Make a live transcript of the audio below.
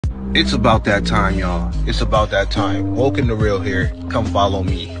It's about that time, y'all. It's about that time. Woken the Real here. Come follow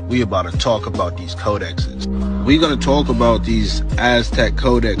me. We about to talk about these codexes. We're going to talk about these Aztec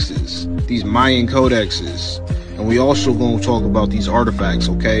codexes, these Mayan codexes, and we also going to talk about these artifacts,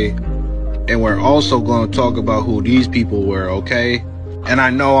 okay? And we're also going to talk about who these people were, okay? And I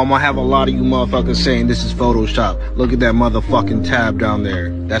know I'm going to have a lot of you motherfuckers saying this is Photoshop. Look at that motherfucking tab down there.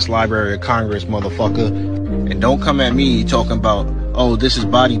 That's Library of Congress, motherfucker. And don't come at me talking about, oh, this is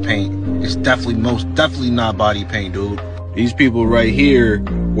body paint. It's most definitely not body paint, dude. These people right here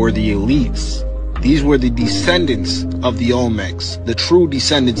were the elites. These were the descendants of the Olmecs, the true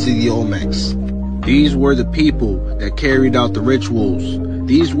descendants of the Olmecs. These were the people that carried out the rituals.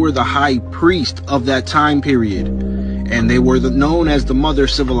 These were the high priest of that time period. And they were known as the mother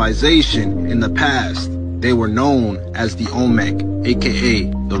civilization in the past. They were known as the Olmec, aka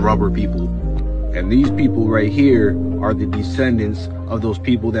the rubber people. And these people right here are the descendants of those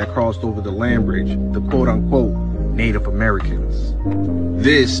people that crossed over the land bridge, the quote-unquote Native Americans.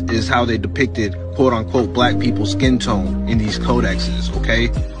 This is how they depicted quote-unquote black people's skin tone in these codexes, okay?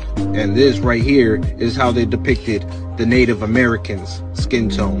 And this right here is how they depicted the Native Americans' skin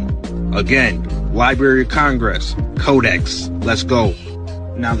tone. Again, Library of Congress, Codex, let's go.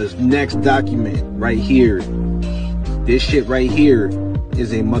 Now this next document right here, this shit right here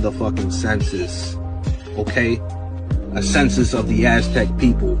is a motherfucking census, okay? A census of the Aztec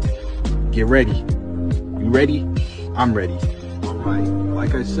people. Get ready. You ready? I'm ready. All right,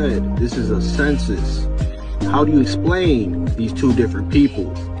 like I said, this is a census. How do you explain these two different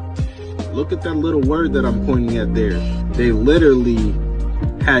people? Look at that little word that I'm pointing at there. They literally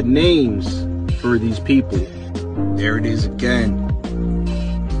had names for these people. There it is again.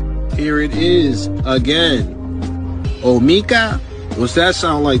 Here it is again. Omika? What's that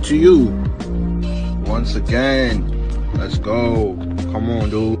sound like to you? Once again, let's go. Come on,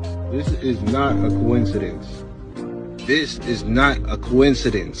 dude. This is not a coincidence. This is not a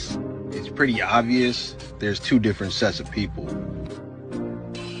coincidence. It's pretty obvious there's two different sets of people.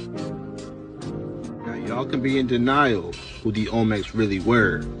 Now, y'all can be in denial who the Olmecs really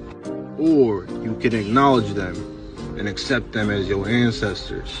were, or you can acknowledge them and accept them as your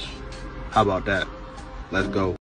ancestors. How about that? Let's go.